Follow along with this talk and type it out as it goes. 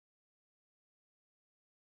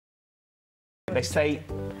They say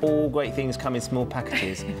all great things come in small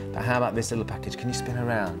packages, but how about this little package? Can you spin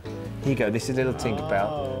around? Here you go, this is little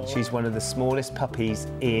Tinkerbell. She's one of the smallest puppies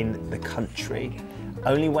in the country.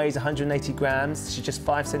 Only weighs 180 grams. She's just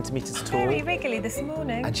 5 centimetres tall. Very wriggly this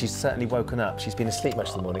morning. And she's certainly woken up. She's been asleep much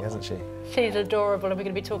of the morning, hasn't she? She's adorable, and we're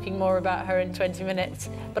going to be talking more about her in 20 minutes.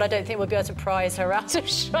 But I don't think we'll be able to prize her out of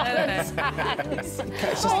Charlotte's hands.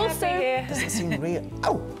 Also, does it seem real?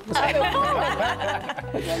 Oh!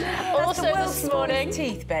 Also this morning...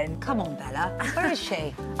 teeth, Ben. Come on, Bella. Where is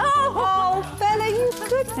she? Oh, Bella, you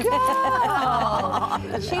good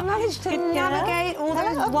girl. She managed to navigate all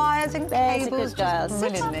those wires and cables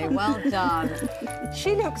brilliantly. Well done.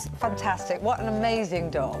 She looks fantastic. What an amazing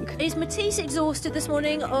dog. Is Matisse exhausted this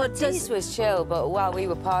morning, or Matisse was chill, but while we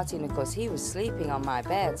were partying, of course, he was sleeping on my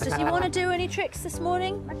bed. does he want to do any tricks this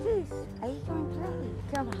morning? Matisse, are you going to play?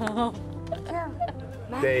 Come on. Come.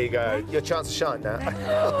 There you go. Your chance to shine now.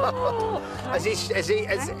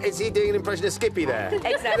 Is he doing an impression of Skippy there?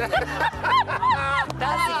 Exactly.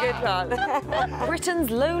 That's a good one. Britain's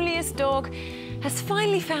loneliest dog has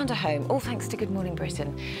finally found a home, all thanks to Good Morning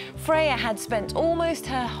Britain. Freya had spent almost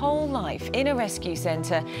her whole life in a rescue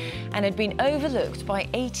centre and had been overlooked by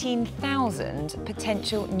 18,000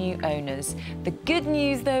 potential new owners. The good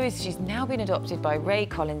news, though, is she's now been adopted by Ray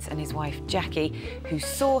Collins and his wife, Jackie, who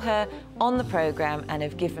saw her on the programme and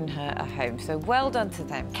have given her a home. So well done to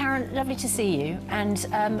them. Karen, lovely to see you,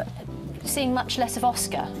 and seeing much less of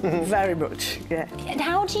Oscar. Very much, yeah. And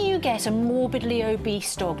how do you get a morbidly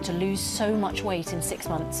obese dog to lose so much weight in 6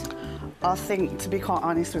 months? I think, to be quite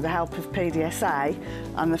honest, with the help of PDSA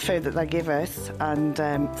and the food that they give us and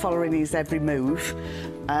following his every move,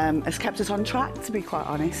 has kept us on track, to be quite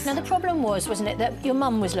honest. Now, the problem was, wasn't it, that your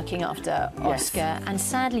mum was looking after Oscar, and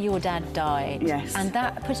sadly your dad died. Yes. And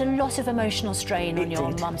that put a lot of emotional strain on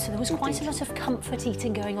your did. mum, so there was quite a lot of comfort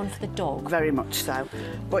eating going on for the dog. Very much so.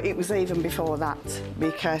 But it was even before that,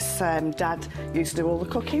 because Dad used to do all the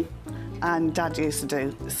cooking, and Dad used to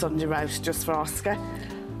do Sunday roast just for Oscar.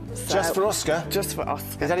 So, Just for Oscar? Just for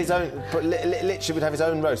Oscar. Is that his own? But literally would have his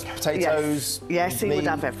own roast, potatoes. Yes, he meat. would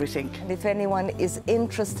have everything. And if anyone is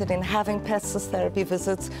interested in having pets as therapy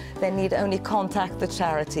visits, they need only contact the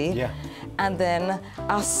charity. Yeah. And then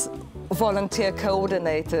us volunteer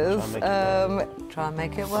coordinators Try and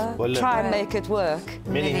make it work. Well, look, try and make it work.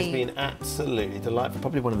 Millie has been absolutely delightful.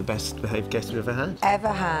 Probably one of the best behaved guests we've ever had. Ever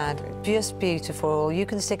had. Just beautiful. You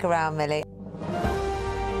can stick around, Millie.